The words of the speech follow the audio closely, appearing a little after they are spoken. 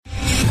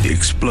the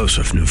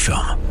explosive new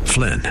film,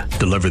 Flynn,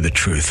 Deliver the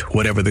Truth,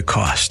 Whatever the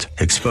Cost,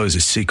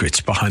 exposes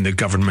secrets behind the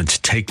government's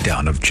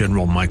takedown of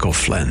General Michael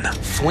Flynn.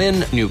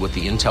 Flynn knew what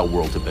the intel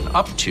world had been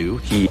up to.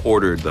 He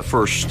ordered the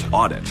first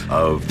audit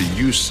of the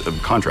use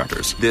of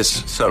contractors.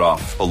 This set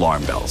off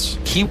alarm bells.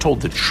 He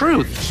told the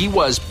truth. He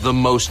was the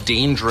most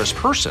dangerous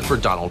person for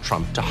Donald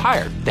Trump to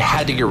hire. They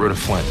had to get rid of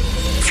Flynn.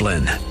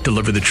 Flynn,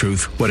 Deliver the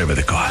Truth, Whatever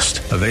the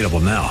Cost. Available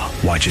now.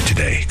 Watch it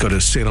today. Go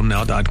to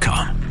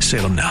salemnow.com.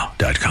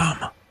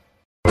 salemnow.com.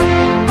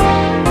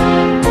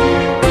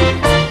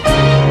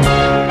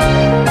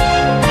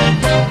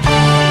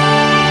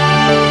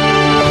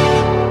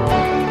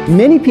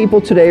 Many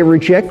people today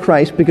reject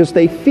Christ because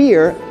they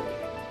fear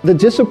the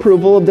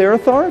disapproval of their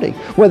authority,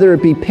 whether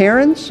it be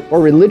parents or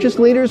religious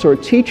leaders or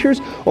teachers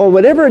or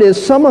whatever it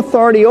is, some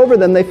authority over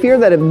them. They fear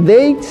that if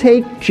they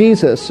take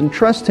Jesus and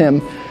trust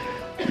Him,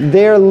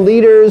 their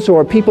leaders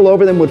or people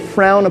over them would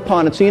frown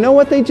upon it. So you know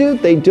what they do?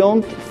 They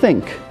don't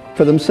think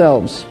for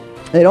themselves.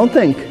 They don't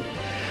think.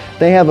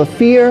 They have a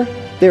fear,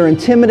 they're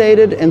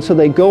intimidated, and so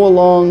they go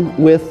along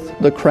with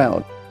the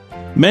crowd.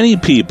 Many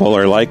people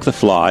are like the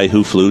fly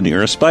who flew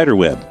near a spider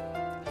web.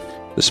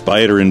 The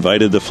spider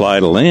invited the fly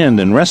to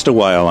land and rest a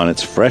while on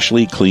its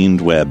freshly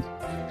cleaned web.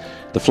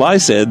 The fly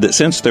said that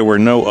since there were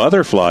no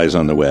other flies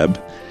on the web,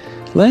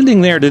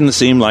 landing there didn't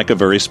seem like a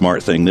very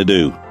smart thing to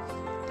do.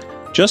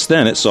 Just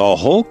then it saw a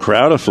whole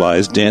crowd of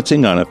flies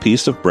dancing on a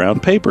piece of brown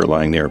paper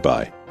lying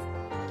nearby.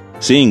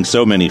 Seeing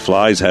so many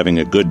flies having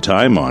a good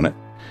time on it,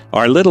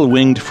 our little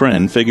winged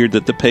friend figured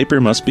that the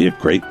paper must be a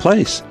great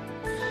place.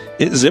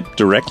 It zipped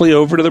directly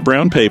over to the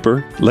brown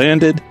paper,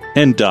 landed,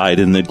 and died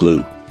in the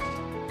glue.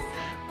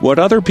 What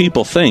other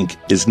people think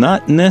is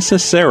not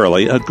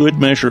necessarily a good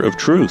measure of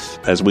truth,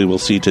 as we will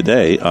see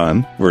today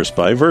on Verse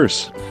by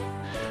Verse.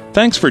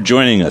 Thanks for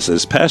joining us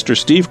as Pastor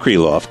Steve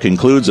Kreloff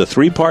concludes a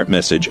 3-part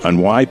message on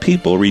why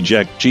people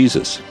reject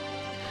Jesus.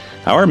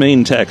 Our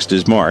main text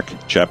is Mark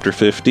chapter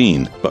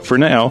 15, but for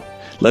now,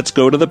 let's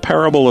go to the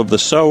parable of the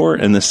sower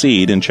and the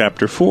seed in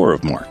chapter 4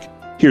 of Mark.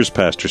 Here's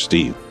Pastor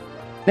Steve.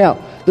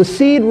 Now, the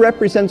seed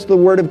represents the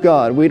Word of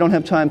God. We don't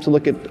have time to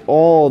look at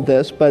all of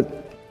this, but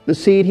the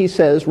seed, he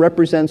says,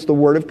 represents the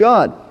Word of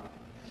God.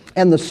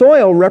 And the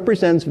soil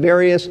represents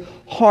various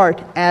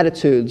heart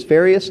attitudes,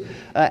 various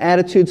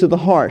attitudes of the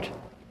heart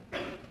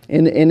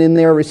in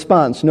their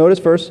response. Notice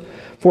verse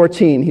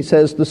 14. He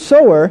says, the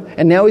sower,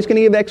 and now he's going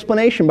to give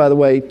explanation, by the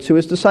way, to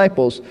his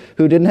disciples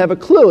who didn't have a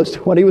clue as to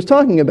what he was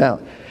talking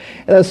about.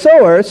 The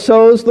sower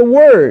sows the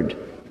Word.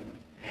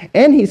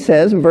 And he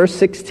says in verse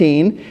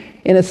 16,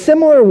 in a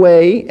similar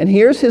way, and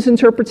here's his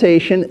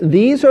interpretation,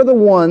 these are the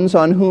ones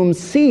on whom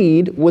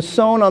seed was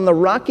sown on the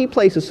rocky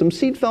places. Some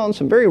seed fell on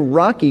some very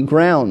rocky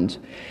ground.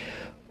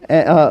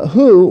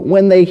 Who,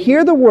 when they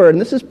hear the word,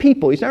 and this is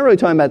people, he's not really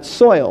talking about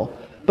soil,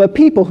 but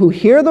people who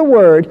hear the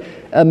word,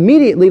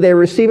 immediately they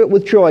receive it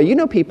with joy. You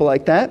know people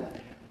like that.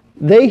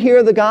 They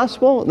hear the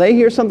gospel, they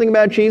hear something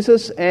about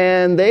Jesus,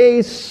 and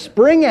they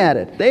spring at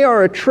it. They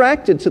are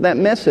attracted to that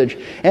message,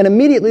 and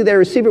immediately they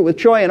receive it with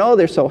joy, and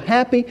they're so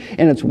happy,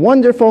 and it's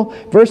wonderful.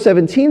 Verse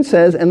 17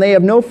 says, and they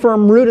have no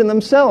firm root in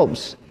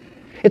themselves.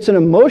 It's an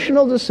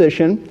emotional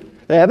decision.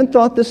 They haven't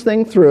thought this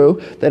thing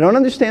through. They don't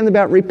understand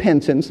about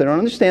repentance. They don't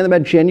understand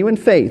about genuine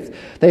faith.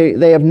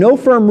 They have no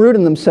firm root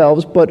in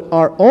themselves, but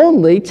are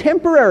only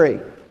temporary.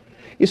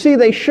 You see,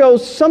 they show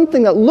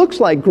something that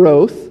looks like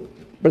growth,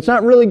 but it's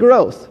not really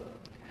growth.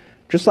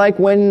 Just like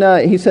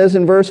when he says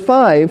in verse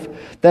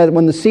 5 that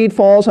when the seed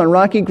falls on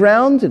rocky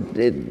ground,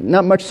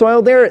 not much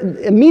soil there,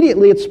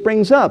 immediately it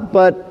springs up,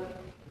 but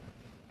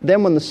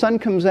then when the sun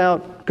comes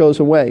out, it goes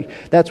away.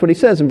 That's what he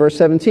says in verse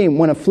 17.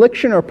 When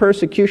affliction or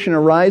persecution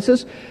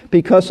arises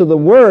because of the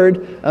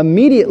word,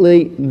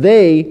 immediately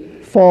they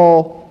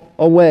fall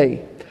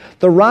away.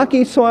 The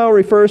rocky soil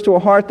refers to a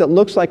heart that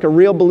looks like a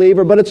real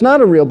believer, but it's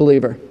not a real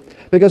believer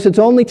because it's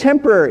only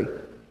temporary.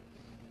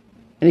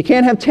 And you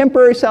can't have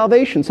temporary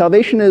salvation.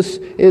 Salvation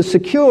is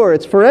secure.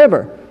 It's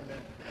forever.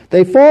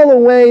 They fall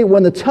away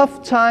when the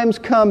tough times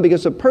come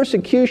because of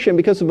persecution,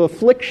 because of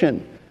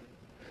affliction.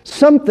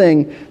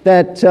 Something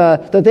that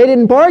they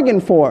didn't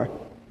bargain for.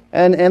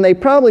 And they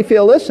probably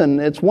feel, listen,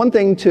 it's one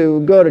thing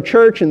to go to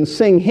church and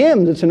sing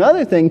hymns. It's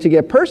another thing to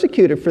get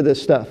persecuted for this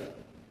stuff.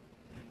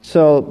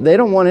 So they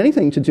don't want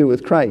anything to do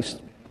with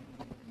Christ.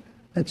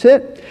 That's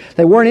it.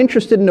 They weren't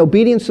interested in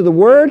obedience to the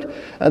word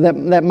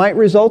that might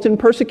result in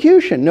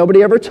persecution.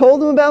 Nobody ever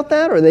told them about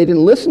that, or they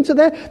didn't listen to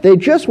that. They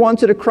just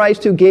wanted a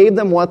Christ who gave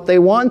them what they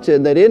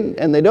wanted. They didn't,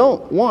 and they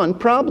don't want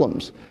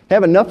problems. They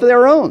have enough of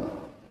their own.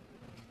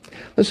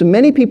 Listen,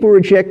 many people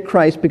reject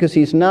Christ because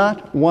he's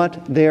not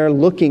what they're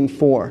looking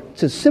for.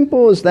 It's as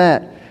simple as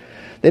that.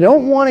 They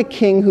don't want a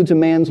king who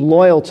demands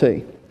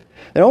loyalty.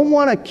 They don't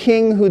want a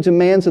king who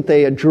demands that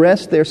they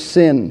address their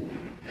sin.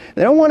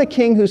 They don't want a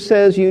king who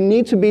says, you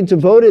need to be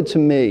devoted to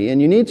me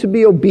and you need to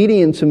be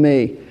obedient to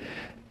me.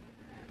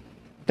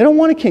 They don't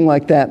want a king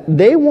like that.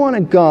 They want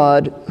a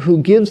God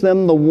who gives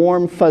them the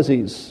warm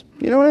fuzzies.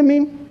 You know what I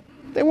mean?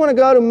 They want a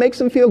God who makes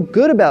them feel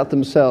good about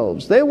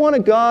themselves. They want a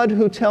God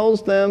who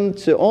tells them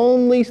to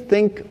only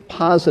think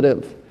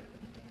positive.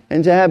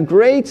 and to have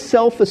great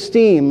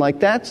self-esteem, like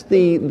that's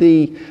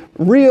the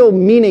real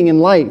meaning in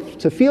life,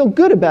 to feel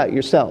good about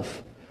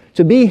yourself,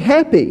 to be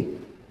happy.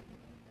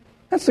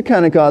 That's the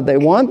kind of God they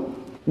want.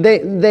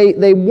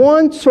 They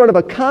want sort of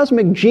a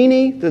cosmic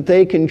genie that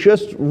they can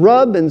just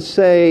rub and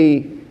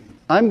say,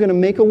 I'm going to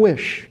make a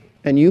wish,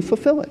 and you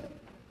fulfill it.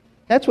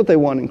 That's what they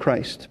want in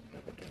Christ.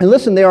 And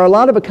listen, there are a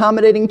lot of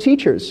accommodating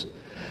teachers.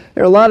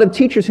 There are a lot of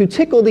teachers who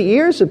tickle the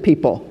ears of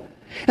people,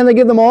 and they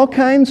give them all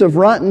kinds of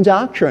rotten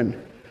doctrine,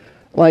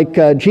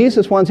 like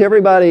Jesus wants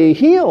everybody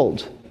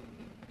healed.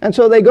 And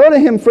so they go to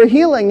him for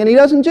healing, and he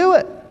doesn't do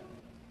it.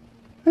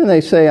 And they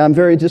say, I'm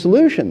very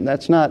disillusioned.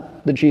 That's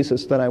not the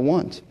Jesus that I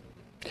want.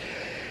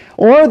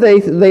 Or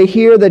they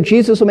hear that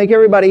Jesus will make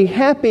everybody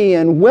happy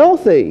and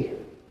wealthy.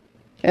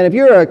 And if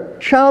you're a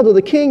child of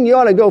the King, you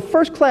ought to go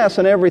first class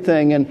on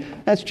everything. And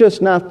that's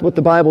just not what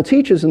the Bible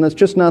teaches, and that's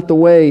just not the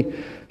way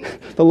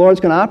the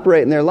Lord's going to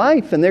operate in their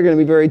life. And they're going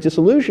to be very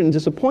disillusioned,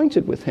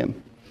 disappointed with him.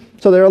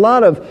 So there are a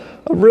lot of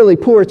really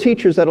poor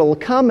teachers that will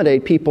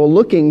accommodate people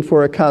looking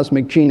for a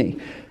cosmic genie.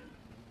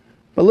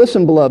 But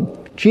listen,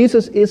 beloved,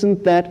 Jesus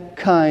isn't that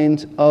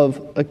kind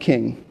of a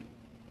king.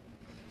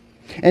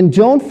 And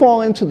don't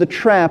fall into the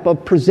trap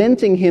of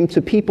presenting him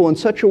to people in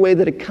such a way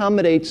that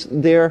accommodates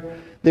their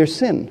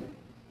sin.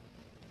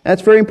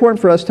 That's very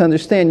important for us to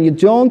understand. You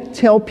don't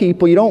tell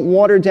people, you don't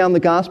water down the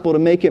gospel to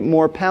make it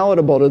more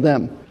palatable to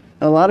them.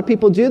 And a lot of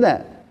people do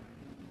that.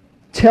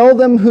 Tell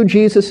them who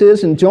Jesus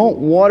is and don't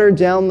water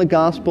down the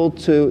gospel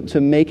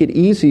to make it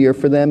easier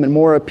for them and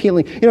more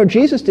appealing. You know,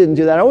 Jesus didn't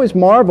do that. I always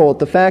marvel at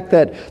the fact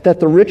that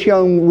the rich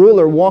young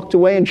ruler walked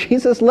away and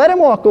Jesus let him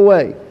walk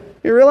away.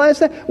 You realize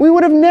that? We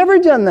would have never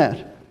done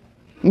that.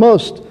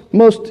 Most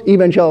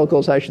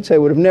evangelicals, I should say,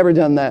 would have never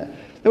done that.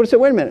 They would have said,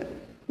 wait a minute,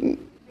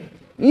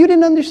 you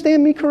didn't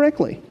understand me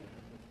correctly.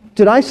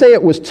 Did I say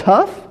it was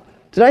tough?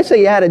 Did I say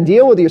you had to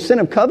deal with your sin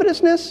of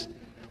covetousness?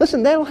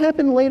 Listen, that'll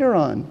happen later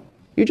on.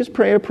 You just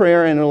pray a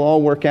prayer and it'll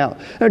all work out.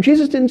 Now,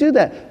 Jesus didn't do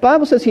that. The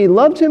Bible says he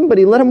loved him, but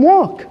he let him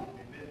walk.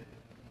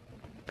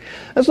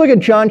 Let's look at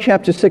John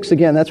chapter 6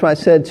 again. That's why I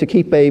said to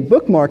keep a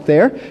bookmark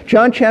there.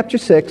 John chapter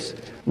 6,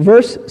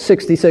 verse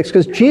 66,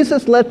 because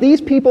Jesus let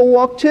these people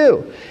walk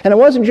too. And it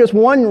wasn't just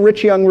one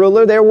rich young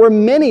ruler. There were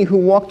many who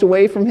walked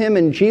away from him,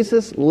 and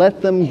Jesus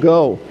let them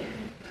go.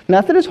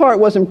 Not that his heart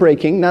wasn't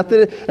breaking, not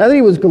that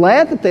he was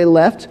glad that they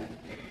left,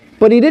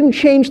 but he didn't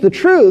change the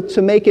truth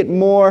to make it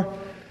more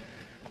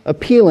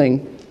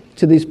appealing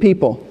to these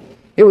people.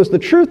 It was the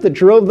truth that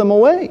drove them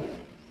away.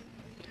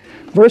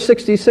 Verse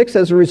 66,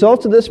 as a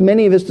result of this,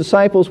 many of his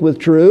disciples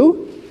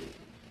withdrew,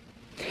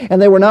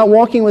 and they were not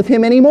walking with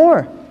him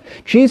anymore.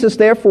 Jesus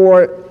said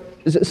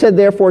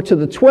therefore to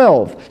the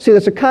 12. See,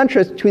 there's a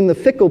contrast between the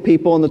fickle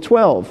people and the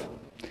 12.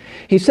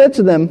 He said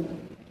to them,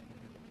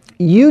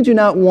 you do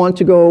not want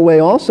to go away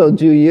also,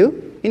 do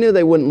you? He knew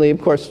they wouldn't leave.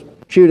 Of course,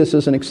 Judas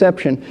is an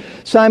exception.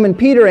 Simon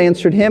Peter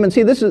answered him, and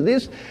see, this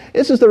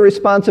is the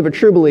response of a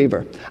true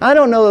believer. I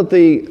don't know that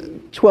the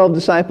 12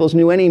 disciples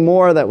knew any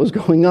more that was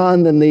going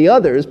on than the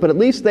others, but at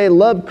least they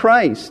loved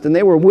Christ, and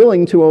they were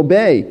willing to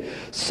obey.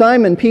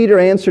 Simon Peter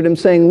answered him,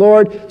 saying,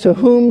 Lord, to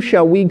whom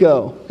shall we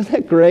go? Isn't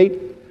that great?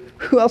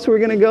 Who else are we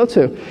going to go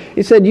to?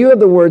 He said, you have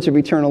the words of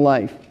eternal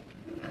life.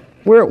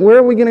 Where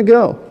are we going to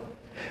go?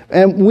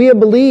 And we have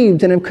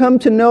believed and have come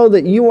to know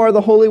that you are the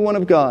Holy One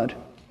of God.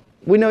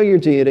 We know your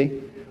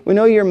deity. We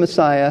know you're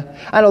Messiah.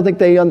 I don't think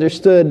they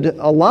understood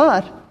a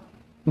lot,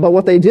 but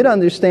what they did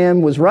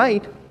understand was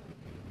right.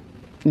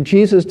 And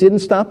Jesus didn't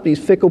stop these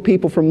fickle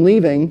people from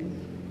leaving,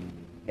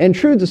 and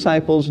true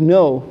disciples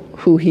know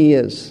who he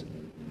is.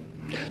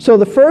 So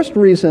the first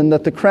reason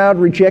that the crowd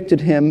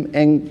rejected him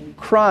and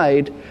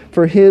cried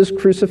for his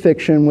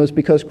crucifixion was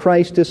because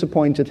Christ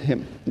disappointed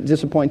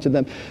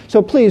them.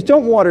 So please,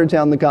 don't water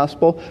down the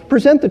gospel.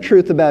 Present the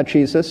truth about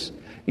Jesus.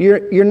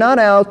 You're not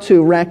out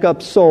to rack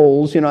up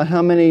souls. You know,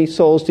 how many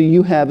souls do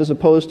you have as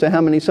opposed to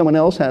how many someone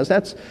else has?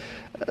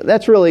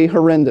 That's really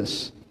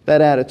horrendous,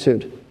 that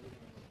attitude.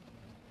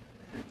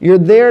 You're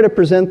there to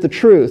present the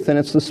truth, and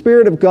it's the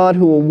Spirit of God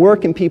who will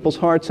work in people's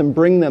hearts and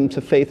bring them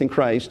to faith in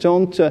Christ.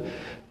 Don't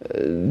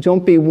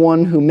be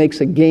one who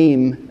makes a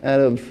game out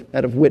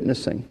of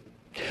witnessing.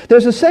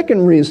 There's a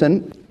second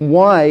reason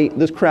why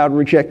this crowd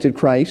rejected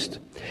Christ,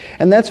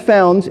 and that's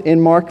found in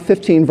Mark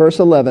 15, verse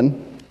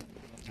 11.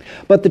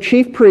 But the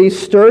chief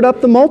priests stirred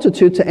up the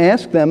multitude to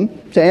ask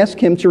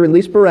him to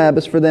release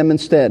Barabbas for them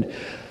instead.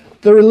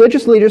 The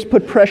religious leaders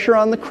put pressure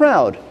on the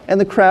crowd,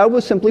 and the crowd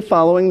was simply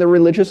following the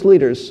religious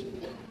leaders.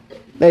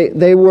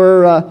 They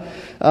were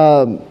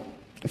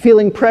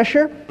feeling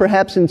pressure,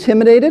 perhaps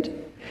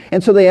intimidated,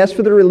 and so they asked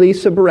for the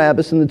release of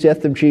Barabbas and the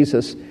death of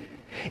Jesus.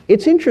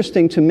 It's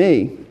interesting to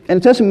me, and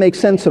it doesn't make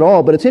sense at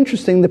all, but it's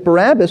interesting that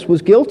Barabbas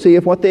was guilty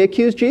of what they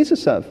accused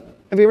Jesus of.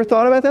 Have you ever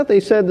thought about that? They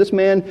said this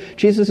man,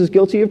 Jesus, is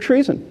guilty of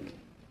treason.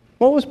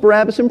 What was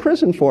Barabbas in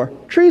prison for?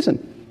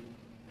 Treason.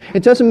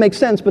 It doesn't make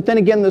sense, but then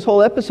again, this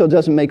whole episode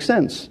doesn't make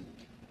sense.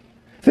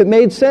 If it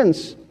made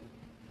sense,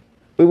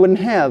 we wouldn't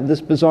have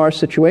this bizarre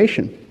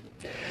situation.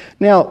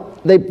 Now,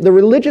 the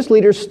religious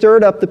leaders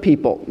stirred up the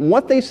people.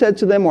 What they said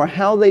to them or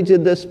how they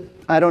did this,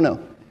 I don't know.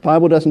 The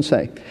Bible doesn't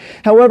say.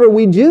 However,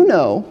 we do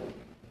know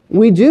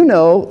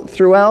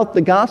throughout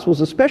the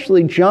Gospels,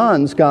 especially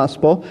John's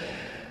Gospel,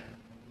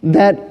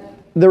 that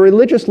the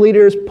religious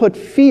leaders put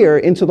fear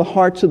into the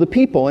hearts of the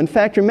people. In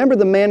fact, remember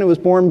the man who was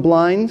born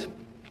blind?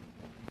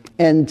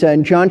 And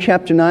in John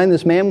chapter 9,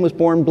 this man was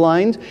born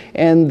blind,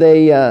 and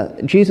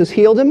Jesus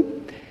healed him.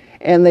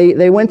 And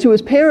they went to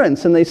his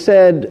parents, and they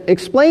said,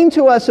 "Explain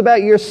to us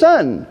about your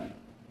son.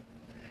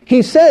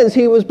 He says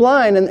he was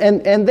blind."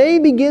 And they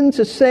begin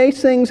to say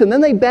things, and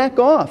then they back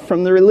off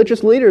from the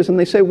religious leaders, and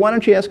they say, "Why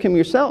don't you ask him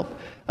yourself?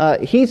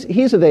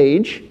 He's of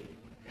age."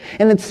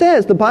 And it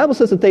says, the Bible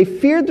says that they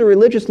feared the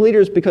religious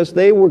leaders because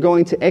they were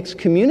going to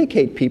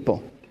excommunicate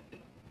people.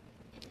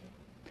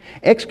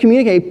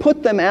 Excommunicate,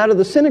 put them out of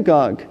the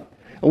synagogue.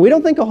 We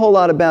don't think a whole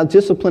lot about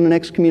discipline and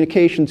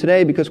excommunication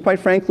today because, quite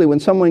frankly, when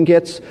someone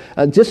gets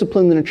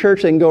disciplined in a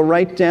church, they can go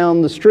right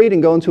down the street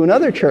and go into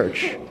another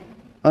church,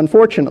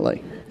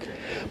 unfortunately.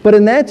 But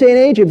in that day and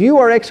age, if you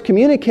are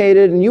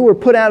excommunicated and you were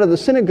put out of the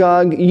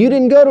synagogue, you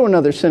didn't go to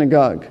another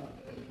synagogue.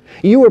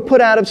 You were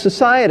put out of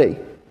society.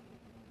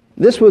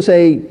 This was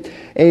a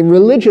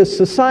religious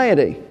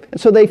society.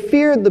 And so they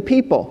feared the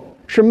people.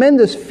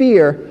 Tremendous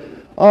fear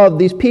of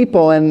these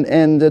people,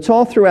 and it's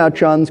all throughout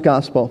John's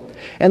Gospel.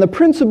 And the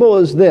principle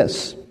is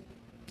this.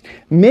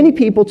 Many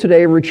people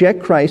today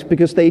reject Christ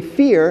because they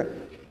fear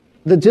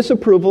the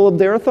disapproval of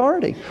their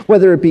authority,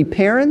 whether it be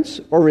parents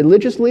or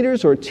religious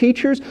leaders or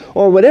teachers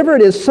or whatever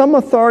it is, some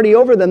authority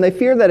over them. They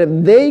fear that if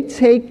they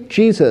take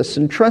Jesus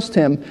and trust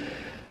Him,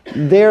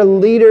 their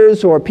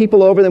leaders or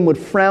people over them would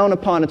frown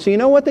upon it. So you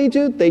know what they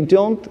do? They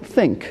don't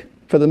think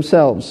for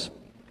themselves.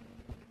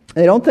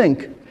 They don't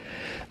think.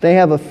 They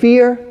have a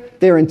fear.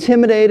 They're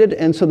intimidated,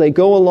 and so they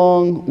go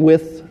along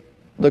with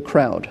the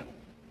crowd.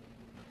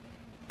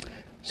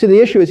 See, the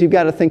issue is you've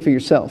got to think for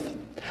yourself.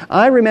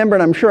 I remember,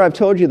 and I'm sure I've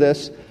told you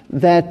this,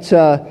 that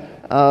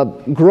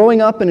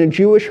growing up in a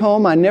Jewish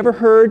home, I never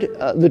heard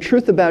the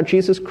truth about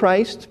Jesus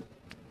Christ.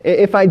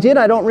 If I did,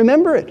 I don't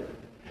remember it.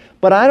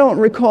 But I don't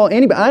recall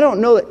anybody, I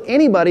don't know that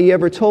anybody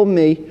ever told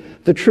me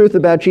the truth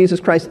about Jesus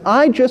Christ.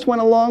 I just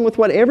went along with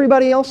what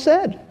everybody else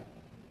said.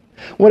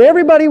 What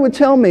everybody would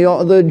tell me,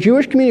 the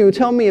Jewish community would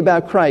tell me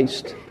about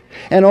Christ,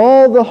 and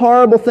all the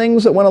horrible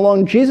things that went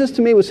along, Jesus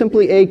to me was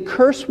simply a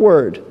curse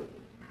word.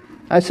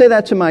 I say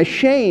that to my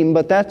shame,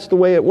 but that's the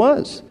way it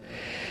was.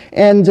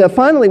 And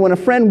finally, when a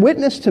friend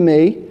witnessed to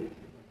me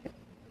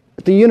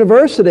at the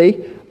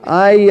university,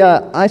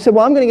 I said,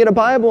 well, I'm going to get a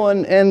Bible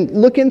and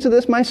look into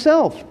this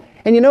myself.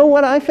 And you know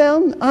what I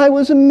found? I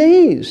was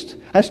amazed.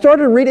 I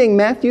started reading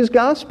Matthew's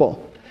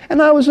Gospel. And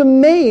I was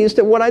amazed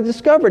at what I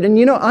discovered.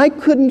 And I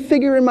couldn't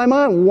figure in my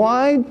mind,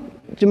 why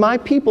do my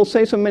people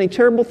say so many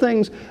terrible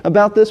things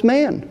about this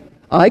man?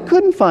 I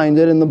couldn't find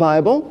it in the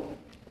Bible.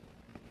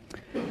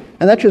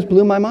 And that just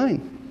blew my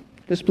mind.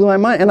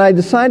 And I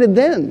decided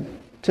then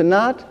to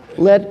not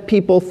let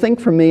people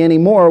think for me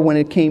anymore when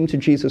it came to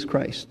Jesus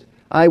Christ.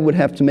 I would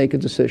have to make a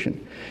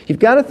decision. You've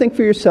got to think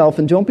for yourself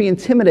and don't be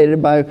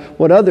intimidated by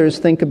what others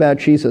think about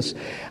Jesus.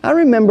 I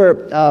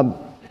remember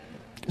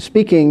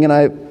speaking, and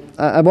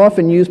I've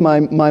often used my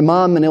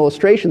mom in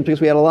illustrations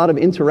because we had a lot of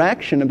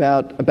interaction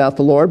about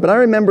the Lord. But I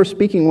remember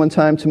speaking one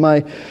time to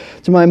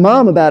my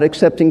mom about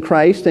accepting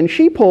Christ, and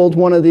she pulled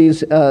one of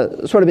these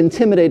sort of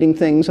intimidating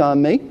things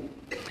on me.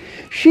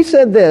 She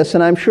said this,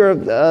 and I'm sure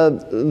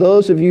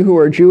those of you who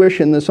are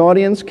Jewish in this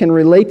audience can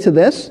relate to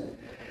this,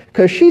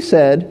 because she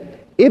said,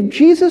 if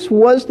Jesus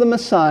was the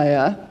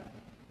Messiah,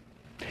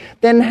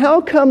 then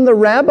how come the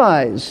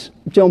rabbis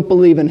don't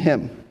believe in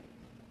Him?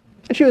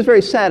 And she was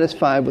very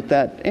satisfied with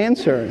that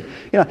answer.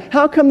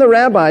 How come the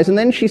rabbis? And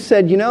then she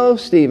said,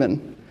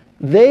 Stephen,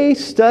 they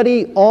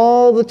study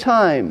all the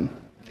time.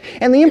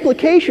 And the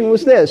implication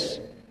was this: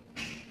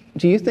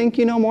 do you think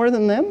you know more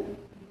than them?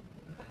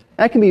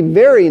 That can be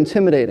very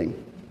intimidating.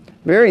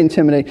 Very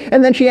intimidating.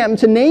 And then she happened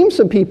to name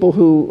some people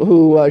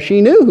who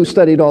she knew who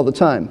studied all the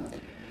time.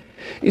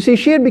 You see,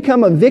 she had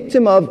become a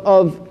victim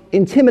of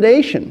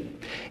intimidation.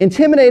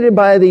 Intimidated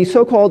by the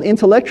so-called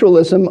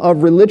intellectualism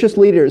of religious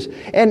leaders.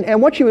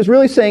 And what she was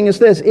really saying is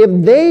this: if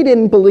they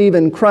didn't believe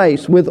in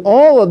Christ with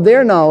all of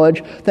their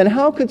knowledge, then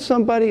how could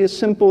somebody as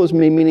simple as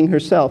me, meaning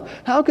herself,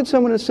 how could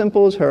someone as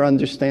simple as her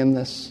understand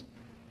this?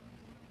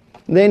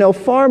 They know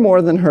far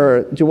more than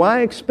her. Do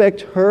I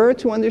expect her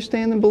to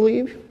understand and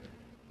believe?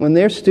 When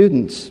they're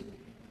students.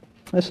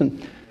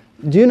 Listen,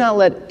 do not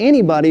let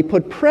anybody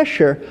put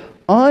pressure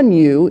on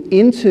you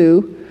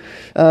into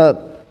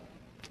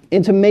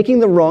making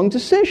the wrong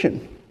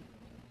decision.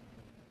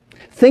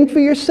 Think for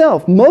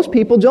yourself. Most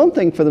people don't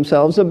think for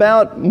themselves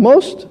about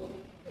most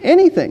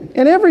anything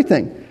and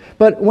everything.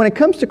 But when it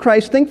comes to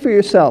Christ, think for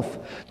yourself.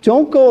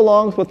 Don't go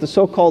along with what the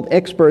so-called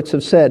experts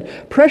have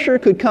said. Pressure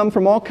could come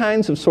from all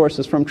kinds of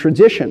sources, from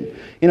tradition.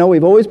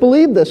 We've always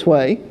believed this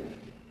way.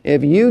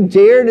 If you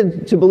dare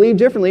to believe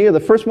differently, you're the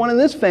first one in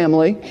this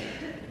family.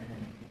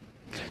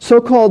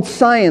 So-called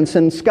science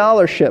and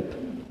scholarship.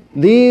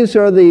 These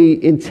are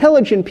the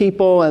intelligent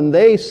people, and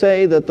they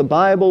say that the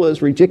Bible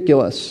is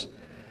ridiculous.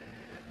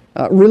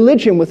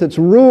 Religion with its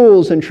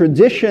rules and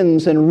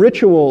traditions and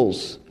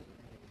rituals.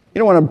 You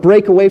don't want to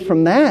break away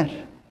from that.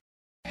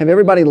 Have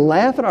everybody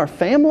laugh at our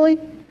family?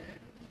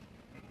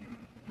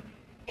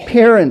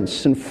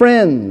 Parents and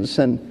friends,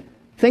 and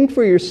think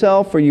for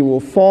yourself or you will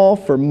fall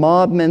for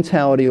mob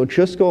mentality. You'll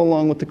just go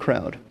along with the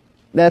crowd.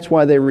 That's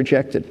why they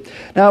rejected.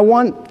 Now,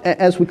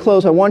 as we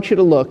close, I want you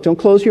to look. Don't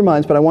close your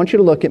minds, but I want you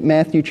to look at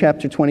Matthew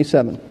chapter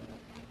 27.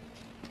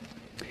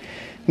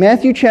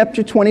 Matthew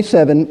chapter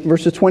 27,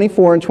 verses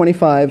 24 and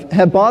 25,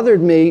 have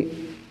bothered me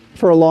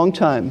for a long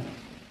time.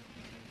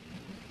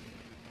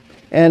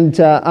 And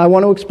I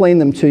want to explain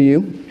them to you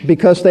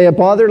because they have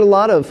bothered a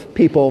lot of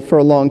people for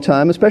a long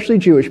time, especially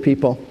Jewish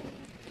people.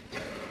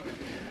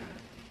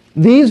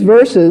 These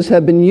verses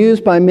have been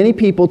used by many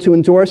people to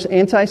endorse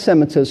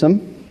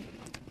anti-Semitism,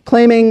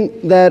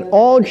 claiming that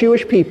all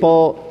Jewish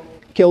people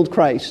killed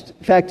Christ.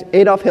 In fact,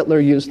 Adolf Hitler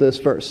used this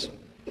verse.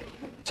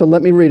 So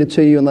let me read it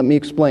to you and let me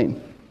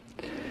explain.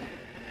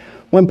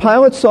 When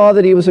Pilate saw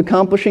that he was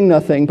accomplishing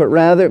nothing, but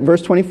rather,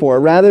 verse 24,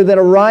 rather that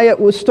a riot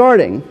was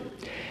starting,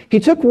 he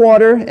took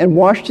water and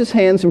washed his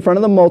hands in front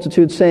of the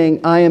multitude,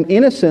 saying, I am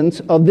innocent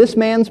of this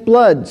man's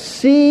blood.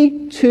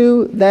 See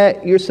to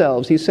that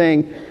yourselves. He's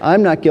saying,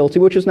 I'm not guilty,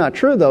 which is not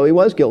true, though. He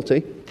was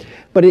guilty.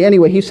 But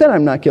anyway, he said,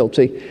 I'm not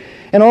guilty.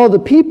 And all the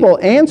people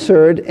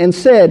answered and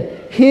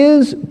said,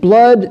 his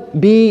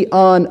blood be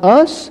on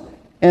us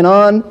and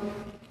on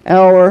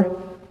our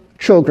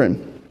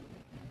children.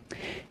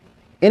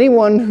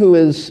 Anyone who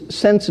is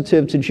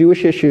sensitive to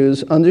Jewish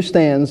issues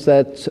understands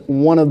that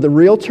one of the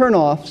real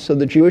turnoffs of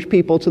the Jewish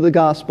people to the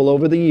gospel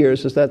over the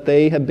years is that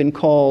they have been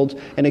called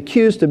and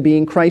accused of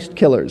being Christ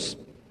killers.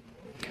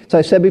 As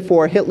I said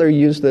before, Hitler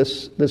used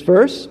this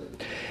verse,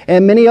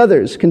 and many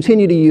others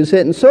continue to use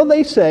it. And so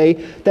they say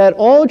that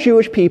all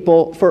Jewish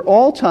people for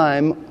all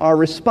time are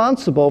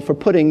responsible for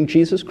putting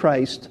Jesus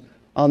Christ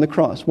on the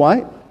cross.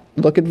 Why?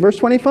 Look at verse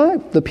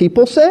 25. The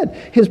people said,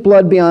 his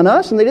blood be on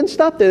us. And they didn't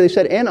stop there. They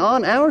said, and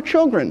on our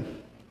children.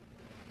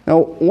 Now,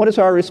 what is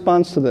our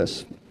response to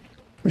this?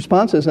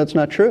 Response is, that's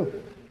not true.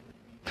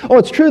 Oh,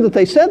 it's true that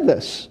they said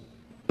this,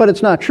 but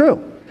it's not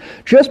true.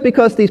 Just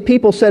because these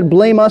people said,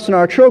 blame us and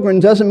our children,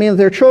 doesn't mean that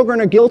their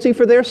children are guilty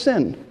for their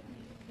sin.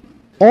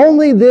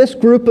 Only this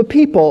group of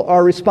people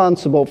are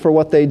responsible for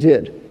what they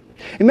did.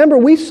 Remember,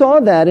 we saw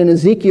that in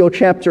Ezekiel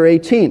chapter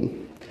 18.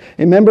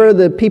 Remember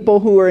the people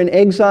who were in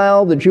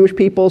exile, the Jewish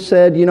people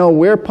said,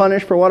 we're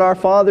punished for what our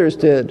fathers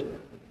did.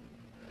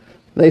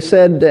 They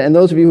said, and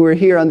those of you who are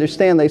here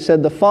understand, they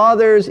said the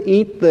fathers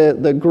eat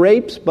the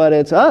grapes, but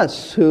it's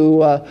us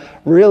who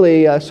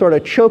really sort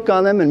of choke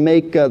on them and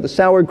make the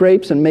sour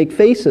grapes and make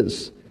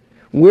faces.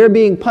 We're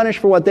being punished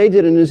for what they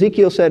did. And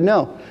Ezekiel said,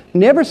 no,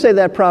 never say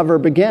that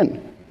proverb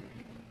again.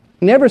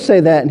 Never say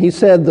that. And he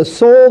said, the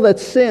soul that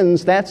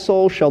sins, that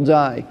soul shall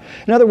die.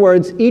 In other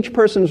words, each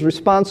person is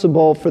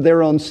responsible for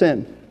their own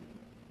sin.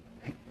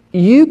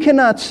 You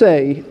cannot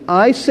say,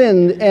 I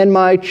sinned and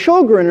my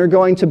children are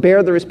going to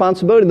bear the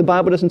responsibility. The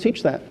Bible doesn't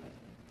teach that.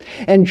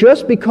 And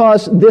just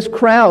because this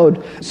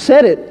crowd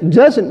said it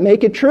doesn't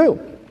make it true.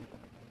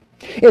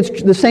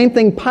 It's the same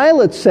thing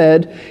Pilate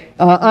said,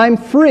 I'm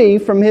free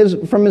from his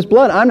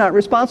blood. I'm not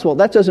responsible.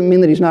 That doesn't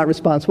mean that he's not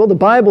responsible. The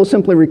Bible is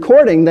simply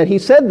recording that he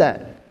said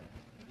that.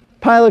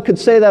 Pilate could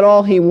say that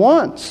all he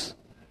wants,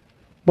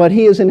 but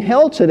he is in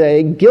hell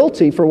today,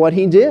 guilty for what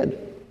he did.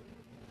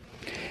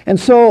 And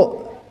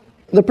so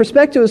the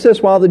perspective is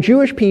this: while the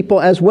Jewish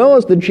people, as well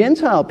as the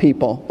Gentile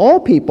people, all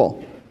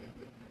people,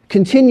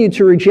 continue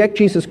to reject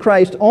Jesus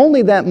Christ,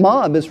 only that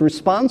mob is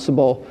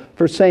responsible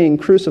for saying,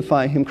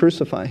 crucify him,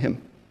 crucify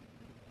him.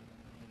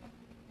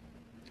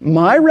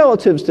 My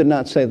relatives did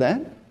not say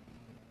that.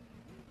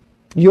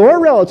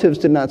 Your relatives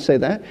did not say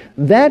that.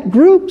 That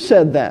group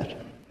said that.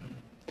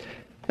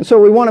 And so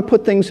we want to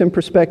put things in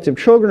perspective.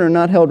 Children are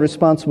not held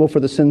responsible for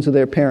the sins of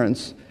their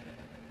parents.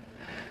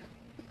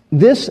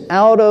 This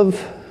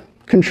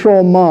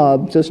out-of-control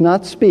mob does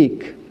not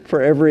speak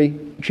for every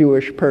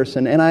Jewish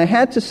person. And I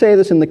had to say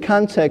this in the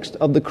context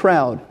of the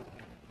crowd,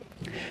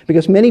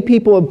 because many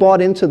people have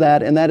bought into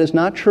that, and that is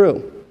not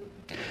true.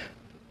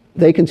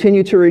 They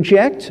continue to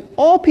reject.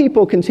 All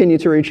people continue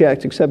to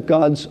reject, except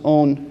God's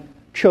own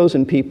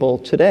chosen people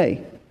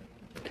today.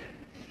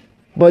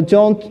 But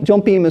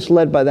don't be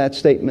misled by that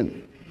statement.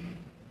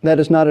 That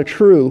is not a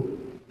true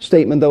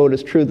statement, though it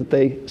is true that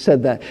they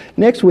said that.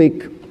 Next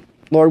week,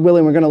 Lord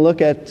willing, we're going to look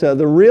at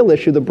the real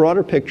issue, the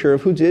broader picture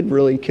of who did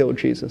really kill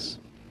Jesus.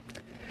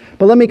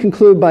 But let me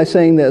conclude by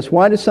saying this.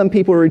 Why do some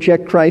people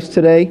reject Christ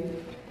today?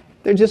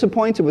 They're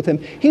disappointed with him.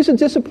 He's a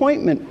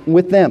disappointment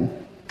with them,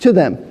 to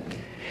them.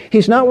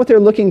 He's not what they're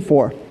looking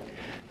for.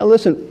 Now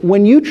listen,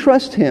 when you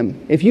trust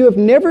him, if you have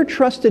never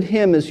trusted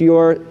him as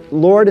your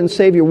Lord and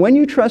Savior, when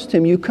you trust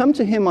him, you come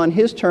to him on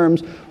his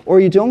terms, or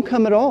you don't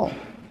come at all.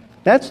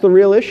 That's the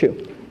real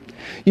issue.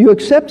 You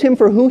accept him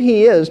for who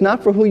he is,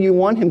 not for who you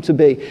want him to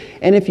be.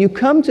 And if you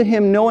come to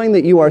him knowing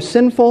that you are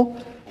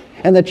sinful,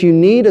 and that you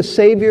need a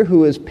Savior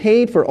who has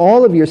paid for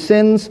all of your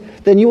sins,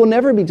 then you will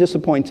never be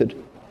disappointed.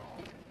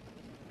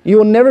 You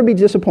will never be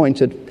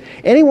disappointed.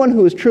 Anyone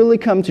who has truly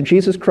come to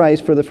Jesus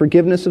Christ for the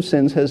forgiveness of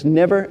sins has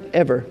never,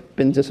 ever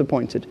been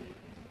disappointed.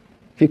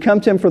 If you come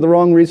to Him for the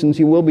wrong reasons,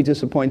 you will be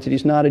disappointed.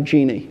 He's not a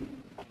genie.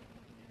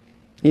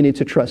 You need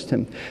to trust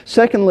Him.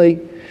 Secondly,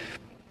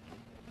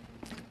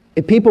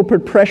 if people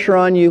put pressure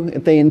on you,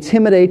 if they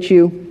intimidate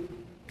you,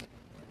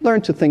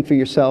 learn to think for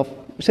yourself.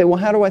 You say, well,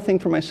 how do I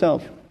think for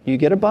myself? You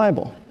get a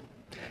Bible,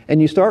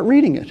 and you start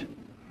reading it.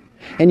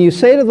 And you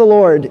say to the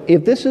Lord,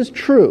 if this is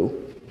true,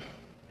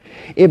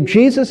 if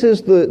Jesus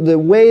is the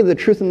way, the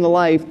truth, and the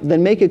life,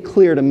 then make it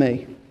clear to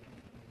me.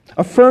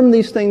 Affirm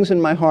these things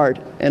in my heart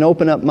and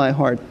open up my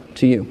heart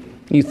to you.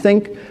 You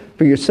think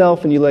for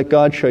yourself and you let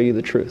God show you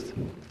the truth.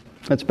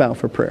 Let's bow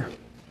for prayer.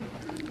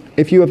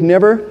 If you have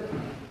never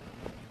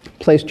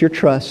placed your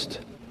trust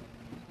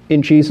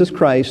in Jesus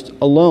Christ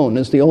alone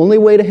as the only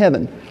way to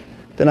heaven,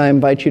 then I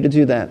invite you to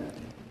do that.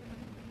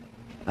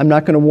 I'm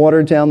not going to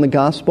water down the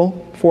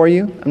gospel for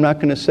you. I'm not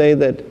going to say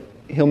that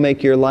He'll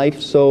make your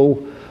life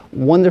so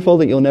wonderful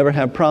that you'll never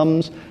have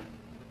problems.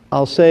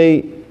 I'll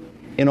say,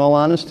 in all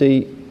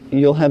honesty,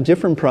 you'll have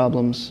different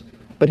problems,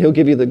 but He'll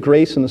give you the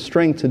grace and the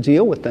strength to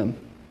deal with them.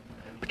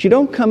 But you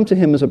don't come to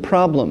Him as a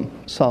problem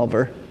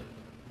solver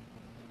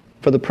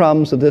for the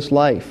problems of this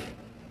life.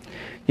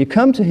 You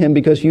come to Him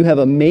because you have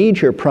a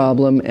major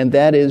problem, and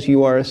that is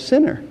you are a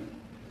sinner.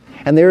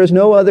 And there is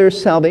no other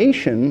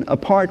salvation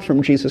apart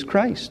from Jesus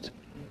Christ.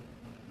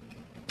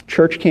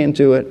 Church can't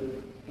do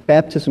it.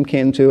 Baptism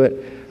can't do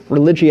it.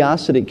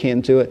 Religiosity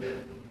can't do it.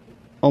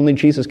 Only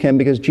Jesus can,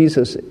 because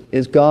Jesus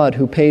is God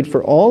who paid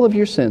for all of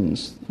your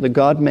sins, the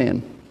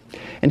God-man.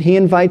 And He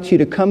invites you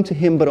to come to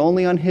Him, but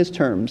only on His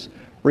terms.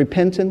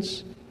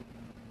 Repentance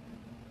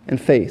and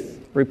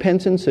faith.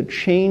 Repentance, a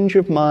change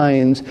of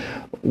mind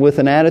with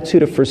an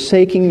attitude of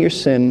forsaking your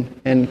sin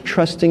and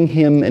trusting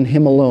Him and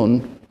Him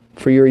alone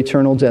for your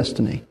eternal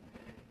destiny.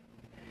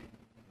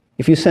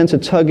 If you sense a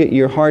tug at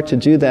your heart to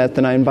do that,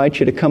 then I invite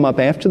you to come up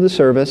after the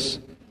service,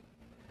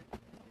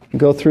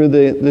 go through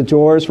the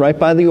doors right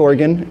by the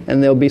organ,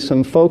 and there'll be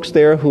some folks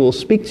there who will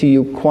speak to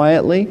you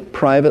quietly,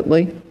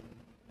 privately,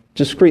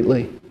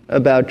 discreetly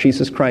about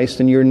Jesus Christ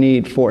and your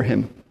need for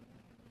Him.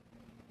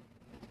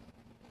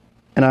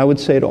 And I would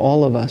say to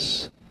all of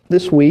us,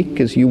 this week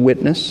as you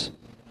witness,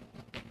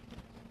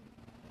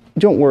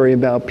 don't worry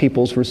about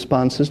people's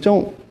responses.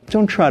 Don't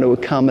try to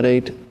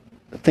accommodate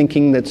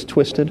thinking that's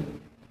twisted.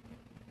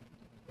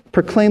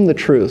 Proclaim the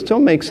truth.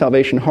 Don't make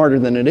salvation harder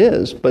than it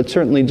is, but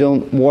certainly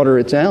don't water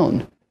it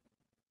down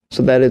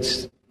so that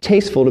it's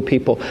tasteful to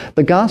people.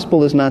 The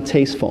gospel is not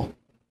tasteful.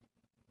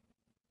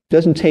 It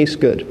doesn't taste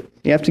good.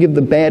 You have to give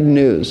the bad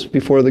news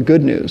before the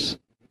good news.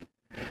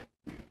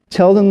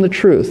 Tell them the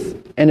truth.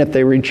 And if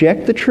they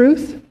reject the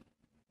truth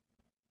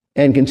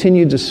and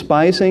continue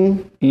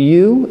despising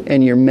you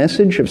and your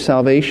message of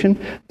salvation,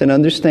 then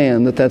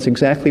understand that that's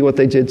exactly what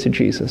they did to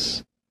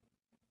Jesus.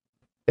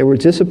 They were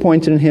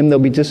disappointed in Him. They'll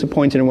be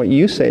disappointed in what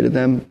you say to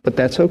them, but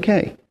that's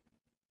okay.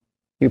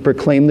 You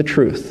proclaim the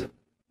truth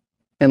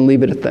and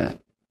leave it at that.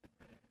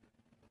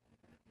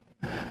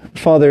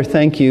 Father,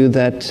 thank you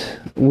that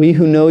we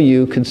who know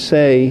you could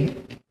say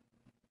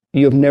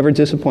you have never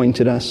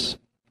disappointed us.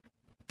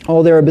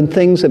 Oh, there have been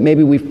things that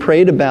maybe we've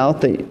prayed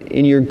about that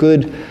in your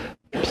good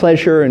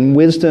pleasure and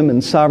wisdom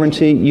and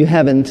sovereignty you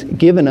haven't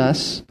given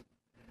us.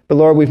 But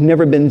Lord, we've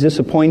never been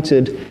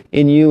disappointed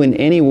in you in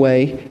any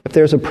way. If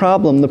there's a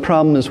problem, the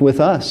problem is with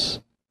us.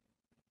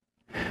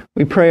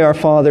 We pray, our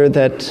Father,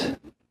 that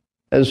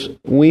as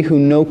we who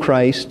know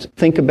Christ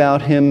think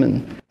about Him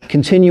and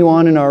continue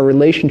on in our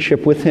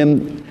relationship with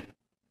Him,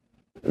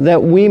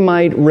 that we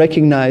might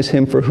recognize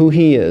Him for who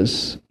He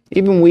is.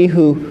 Even we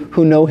who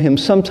know Him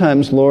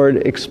sometimes, Lord,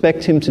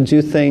 expect Him to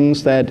do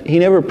things that He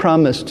never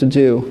promised to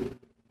do.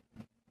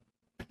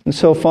 And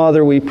so,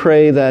 Father, we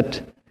pray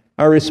that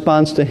our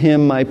response to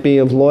Him might be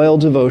of loyal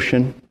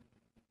devotion,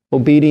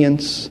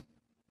 obedience,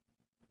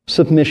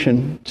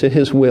 submission to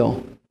His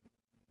will.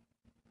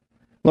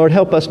 Lord,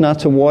 help us not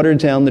to water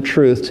down the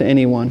truth to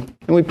anyone.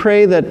 And we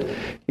pray that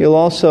you'll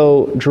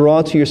also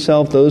draw to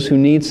yourself those who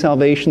need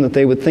salvation, that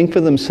they would think for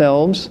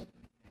themselves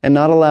and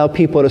not allow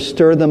people to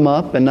stir them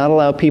up and not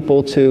allow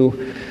people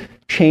to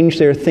change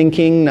their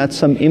thinking, not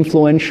some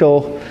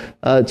influential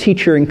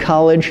teacher in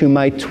college who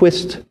might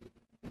twist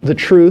the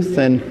truth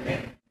and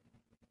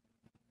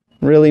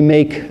really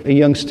make a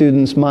young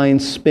student's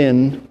mind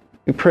spin.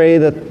 We pray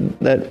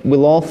that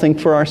we'll all think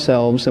for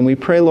ourselves, and we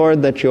pray,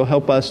 Lord, that you'll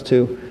help us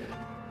to,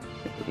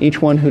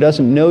 each one who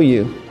doesn't know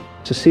you,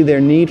 to see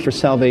their need for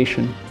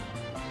salvation,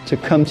 to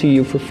come to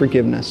you for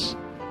forgiveness.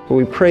 For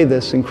we pray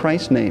this in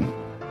Christ's name.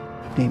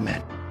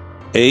 Amen.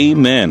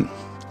 Amen.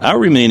 Our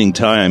remaining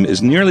time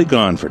is nearly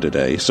gone for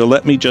today, so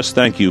let me just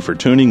thank you for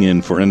tuning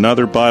in for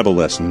another Bible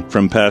lesson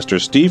from Pastor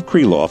Steve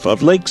Kreloff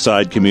of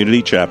Lakeside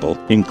Community Chapel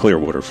in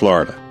Clearwater,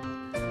 Florida.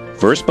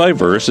 Verse by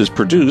Verse is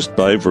produced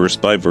by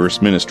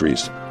Verse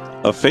Ministries,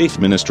 a faith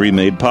ministry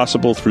made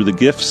possible through the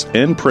gifts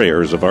and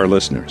prayers of our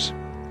listeners.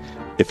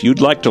 If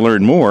you'd like to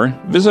learn more,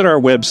 visit our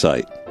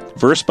website,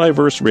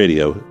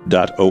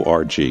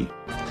 versebyverseradio.org.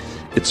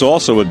 It's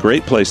also a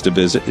great place to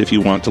visit if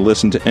you want to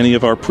listen to any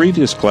of our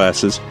previous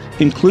classes,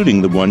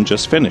 including the one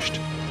just finished.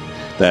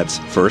 That's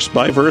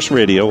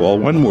versebyverseradio, all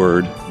one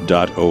word,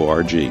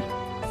 .org.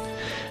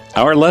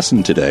 Our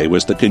lesson today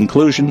was the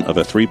conclusion of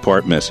a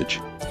 3-part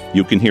message.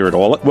 You can hear it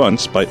all at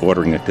once by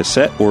ordering a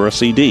cassette or a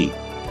CD.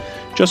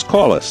 Just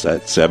call us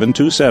at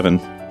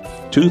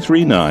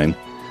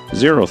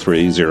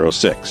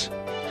 727-239-0306.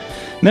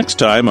 Next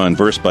time on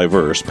Verse by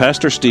Verse,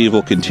 Pastor Steve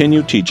will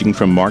continue teaching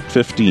from Mark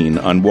 15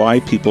 on why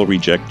people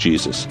reject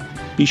Jesus.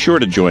 Be sure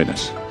to join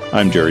us.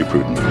 I'm Jerry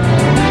Pruden.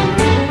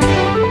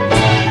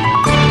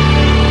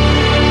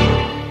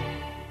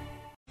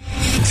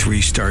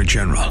 3-star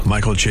General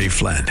Michael J.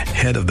 Flynn,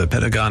 head of the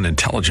Pentagon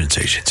Intelligence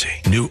Agency,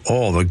 knew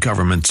all the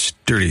government's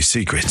dirty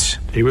secrets.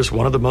 He was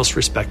one of the most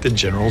respected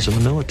generals in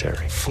the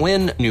military.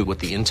 Flynn knew what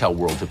the intel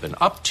world had been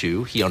up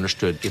to. He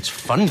understood its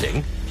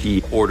funding.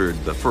 He ordered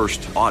the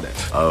first audit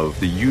of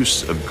the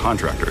use of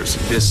contractors.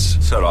 This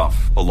set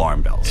off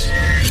alarm bells.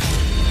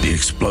 The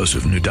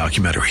explosive new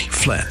documentary,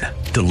 Flynn,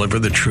 Deliver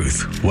the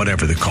Truth,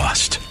 Whatever the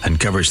Cost,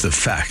 uncovers the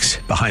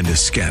facts behind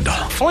this scandal.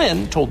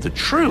 Flynn told the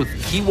truth.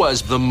 He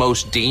was the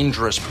most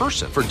dangerous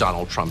person for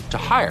Donald Trump to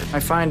hire. I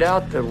find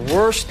out the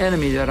worst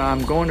enemy that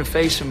I'm going to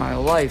face in my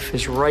life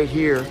is right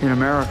here in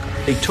America.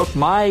 They took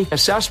my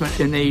assessment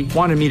and they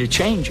wanted me to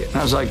change it. And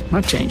I was like, I'm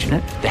not changing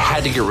it. They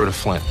had to get rid of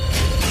Flynn.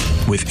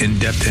 With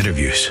in-depth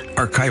interviews,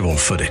 archival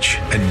footage,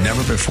 and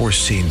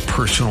never-before-seen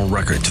personal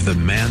records of the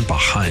man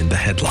behind the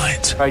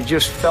headlines. I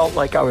just felt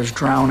like I was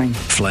drowning.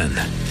 Flynn,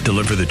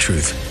 Deliver the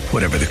Truth,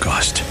 Whatever the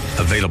Cost.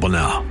 Available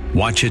now.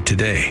 Watch it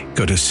today.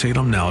 Go to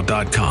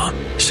salemnow.com.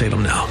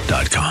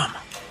 salemnow.com.